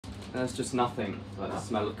There's just nothing like the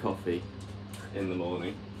smell of coffee in the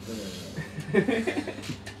morning.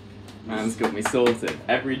 Man's got me sorted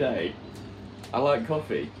every day. I like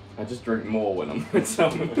coffee. I just drink more when I'm with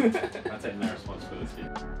someone. I take no responsibility.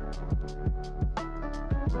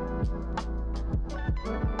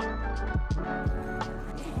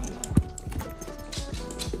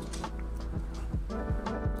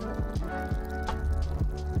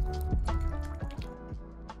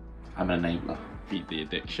 I'm an enabler. Beat the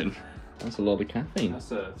addiction. That's a lot of caffeine. That's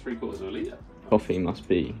 3/4 of a litre. Coffee must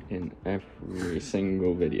be in every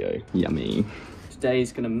single video. Yummy.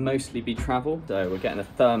 Today's gonna mostly be travel, so we're getting a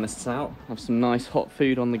thermos out, have some nice hot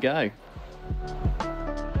food on the go.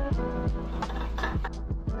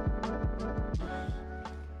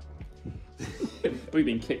 We've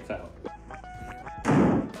been kicked out.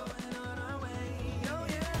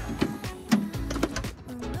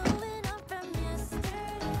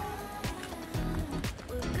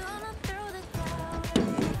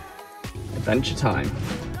 Adventure time.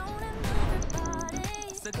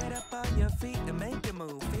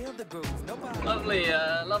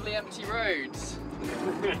 Lovely empty roads.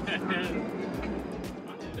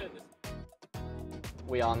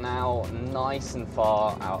 We are now nice and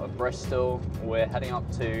far out of Bristol. We're heading up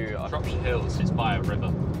to Shropshire Hills, it's by a river.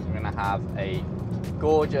 We're gonna have a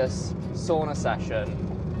gorgeous sauna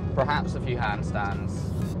session, perhaps a few handstands.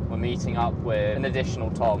 We're meeting up with an additional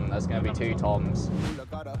Tom. There's gonna be 2 Toms.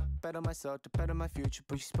 Better myself to better my future,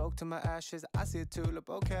 but you spoke to my ashes. I see a tulip,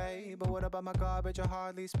 okay, but what about my garbage? I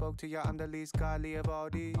hardly spoke to you. I'm the least godly of all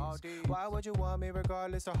these. Why would you want me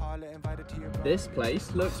regardless of Harlot invited to your This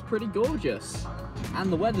place looks pretty gorgeous,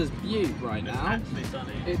 and the weather's beaut right now. Actually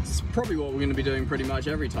sunny. It's probably what we're going to be doing pretty much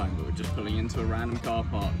every time, but we're just pulling into a random car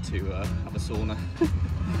park to have a sauna.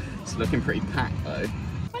 It's looking pretty packed though.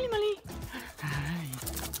 Molly, Molly. Hi.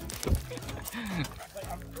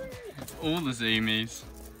 All the zoomies.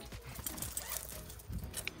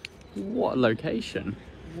 What a location.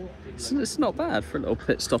 It's not bad for a little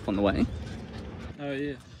pit stop on the way. Oh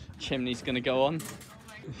yeah. Chimney's gonna go on.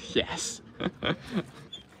 Yes.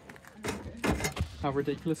 How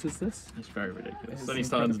ridiculous is this? It's very ridiculous. It's It's only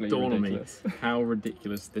starting to dawn on me ridiculous. how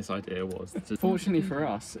ridiculous this idea was. Fortunately for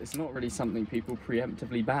us, it's not really something people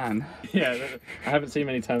preemptively ban. Yeah, I haven't seen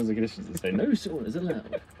many terms and conditions that say no saunas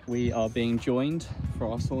allowed. We are being joined for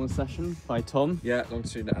our sauna session by Tom. Yeah, long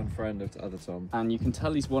student and friend of the other Tom. And you can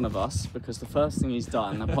tell he's one of us because the first thing he's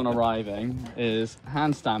done upon arriving is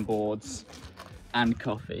handstand boards and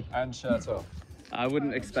coffee. And shirt off. I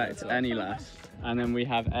wouldn't expect any less. And then we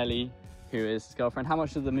have Ellie, who is his girlfriend. How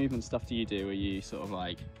much of the movement stuff do you do? Are you sort of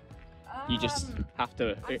like, you just have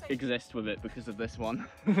to exist with it because of this one?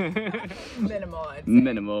 Minimal.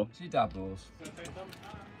 Minimal. She dabbles.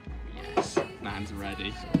 Yes, man's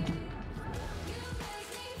ready.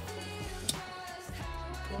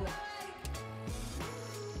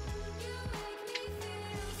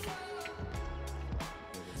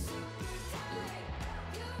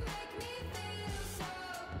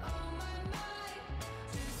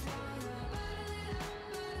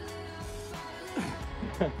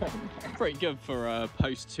 Pretty good for a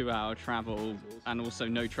post 2-hour travel and also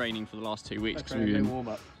no training for the last 2 weeks because we've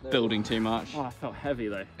been building too much. Oh, I felt heavy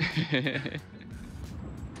though.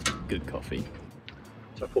 Good coffee.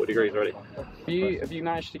 So 40 degrees already. Have you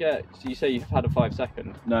managed to get, so you say you've had a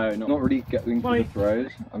 5-second? No, not really getting to the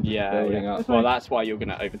throws. I'm just building up. Well, that's why you're going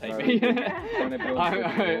to overtake me.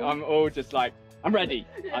 I'm all just like, I'm ready.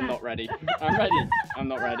 I'm not ready. I'm ready. I'm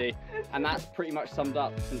not ready. And that's pretty much summed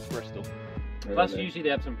up since Bristol. Really. That's usually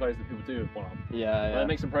the ebbs and flows that people do with one arm. Yeah. They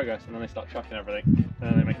make some progress and then they start chucking everything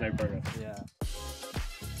and then they make no progress. Yeah.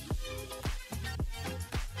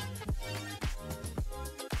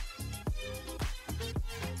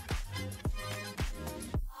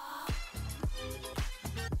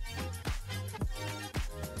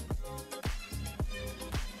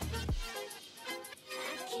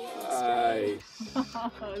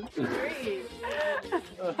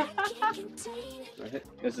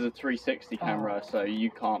 This is a 360 camera, so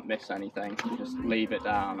you can't miss anything. You just leave it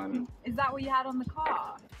down and... Is that what you had on the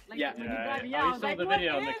car? Like, Yeah. when you Yeah, drive- yeah. I I was saw like, the what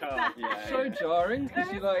video on the is car. that? Yeah, So jarring because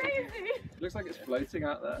That you was like, crazy. looks like it's floating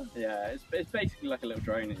out there. Yeah, it's basically like a little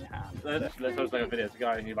drone in your hand. There's also a video, it's a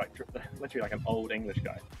guy who like, literally like an old English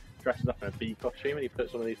guy, dresses up in a bee costume and he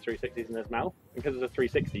puts one of these 360s in his mouth. Because it's a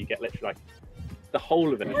 360 you get literally like, the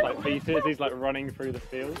whole of it is like pieces, he's like running through the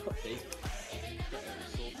field.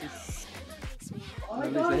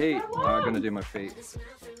 Release the heat. Oh, I'm gonna do my feet.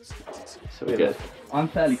 So we're good. I'm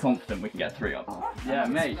fairly confident we can get 3 up. Yeah,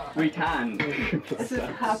 mate, we can. This is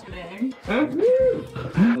happening.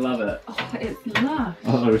 Love it. Oh, it's lush.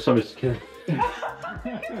 Oh, somebody's scared.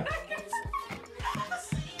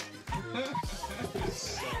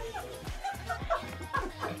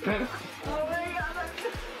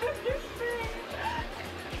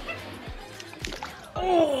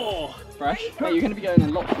 Oh! Fresh? Hey, you're going to be going a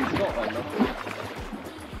lot through Scotland, though.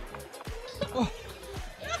 Oh.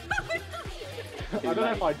 I don't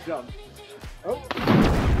know if I jump. Oh!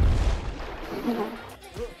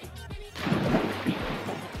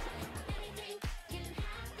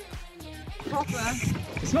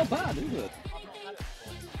 It's not bad, is it?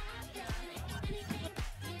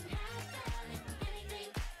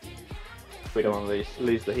 We don't want to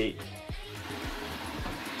lose the heat.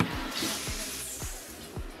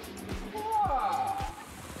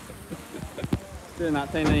 Doing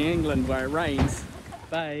that thing in England where it rains.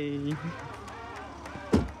 Bye.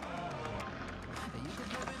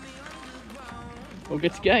 All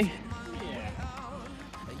good to go?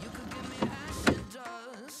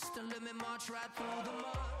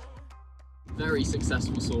 Very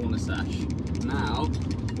successful sauna sesh. Now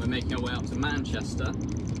we're making our way up to Manchester,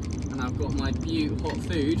 and I've got my hot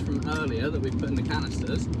food from earlier that we put in the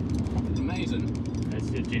canisters. It's amazing. It's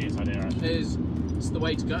a genius idea, actually. It's the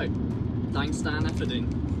way to go. Thanks Stan Efferding.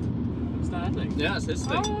 Stan Efferding? Yeah, it's his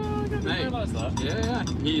thing. Oh, I didn't realise that. Yeah.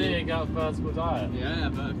 Big out vertical diet. Yeah,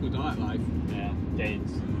 vertical diet life. Yeah,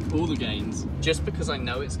 gains. All the gains. Just because I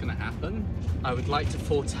know it's going to happen, I would like to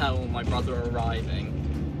foretell my brother arriving,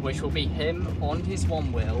 which will be him on his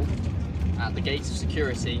one wheel at the gate of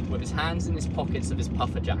security with his hands in his pockets of his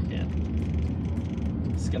puffer jacket.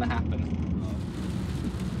 It's going to happen.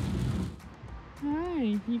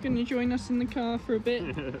 Hi, you going to join us in the car for a bit?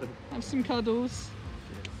 Have some cuddles?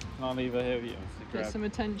 I'll leave her here with you. Get some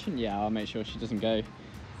attention? Yeah, I'll make sure she doesn't go.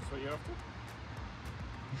 That's what you're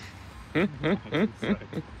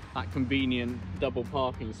after? That convenient double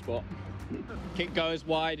parking spot. Go as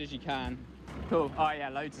wide as you can. Cool. Oh yeah,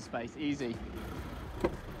 loads of space. Easy.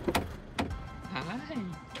 Hi.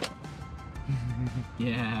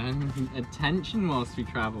 Yeah, attention whilst we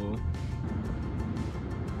travel.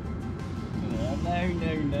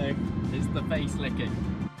 No. It's the face licking.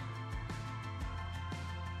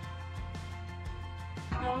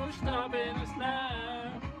 No stopping us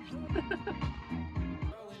now.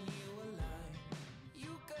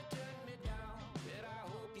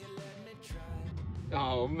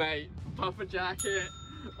 Oh mate, puffer jacket,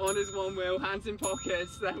 on his one wheel, hands in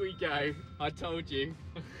pockets, there we go. I told you.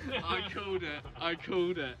 I called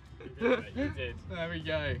it. You did. There we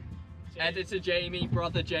go. Editor Jamie,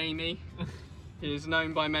 brother Jamie. He is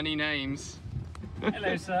known by many names.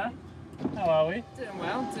 Hello, sir. How are we? Doing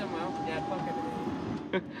well. Yeah, fuck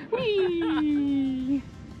it. Whee!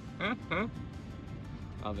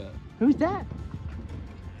 Love it. Who's that?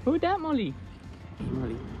 Who's that, Molly?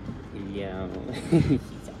 Molly. Yeah.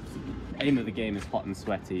 Aim of the game is hot and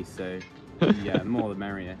sweaty, so yeah, the more the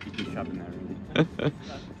merrier. You can shove in there really.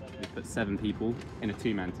 We put 7 people in a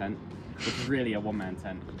 2-man tent, which is really a 1-man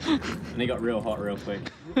tent. And they got real hot real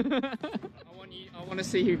quick. I want to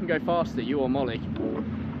see who can go faster, you or Molly.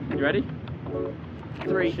 You ready?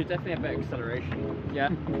 3. You should definitely have better acceleration. Yeah?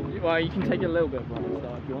 Well, you can take a little bit of running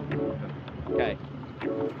start if you want. Okay.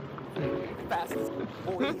 Fastest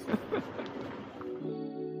boys.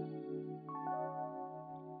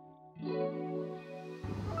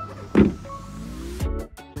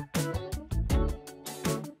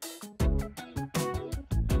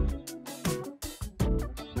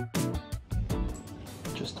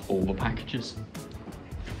 Just all the packages.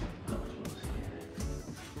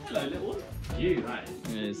 Hello, little one. You, that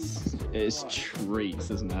is. It's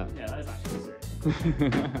treats, isn't it? Yeah, that is actually serious.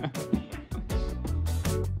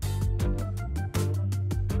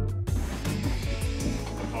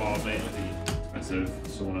 Oh, mate, massive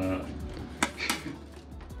sauna.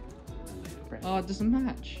 Oh, it doesn't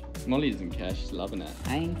match. Molly doesn't care, she's loving it.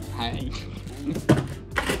 Hey.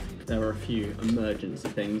 There are a few emergency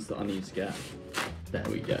things that I need to get. There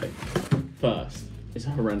we go. First, it's a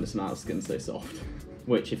horrendous amount of Skin So Soft,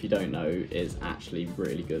 which if you don't know is actually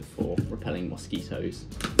really good for repelling mosquitoes.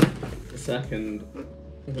 The second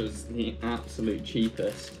was the absolute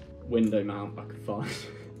cheapest window mount I could find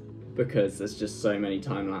because there's just so many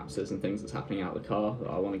time lapses and things that's happening out of the car that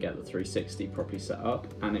I want to get the 360 properly set up,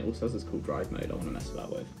 and it also has this cool drive mode I want to mess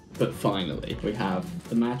about with. But finally, we have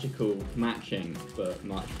the magical matching but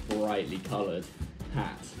much brightly coloured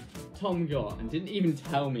hat Tom got and didn't even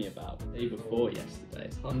tell me about the day before yesterday.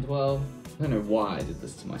 And well, I don't know why I did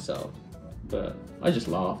this to myself, but I just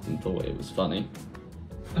laughed and thought it was funny.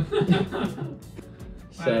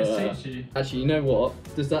 So actually, you know what?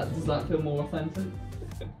 Does that feel more authentic?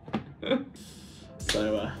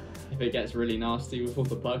 So if it gets really nasty with all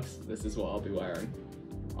the bugs, this is what I'll be wearing.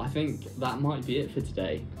 I think that might be it for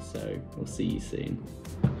today, so we'll see you soon.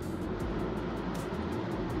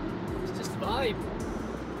 It's just a vibe.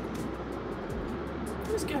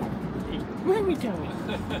 What's going on? Where are we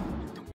going?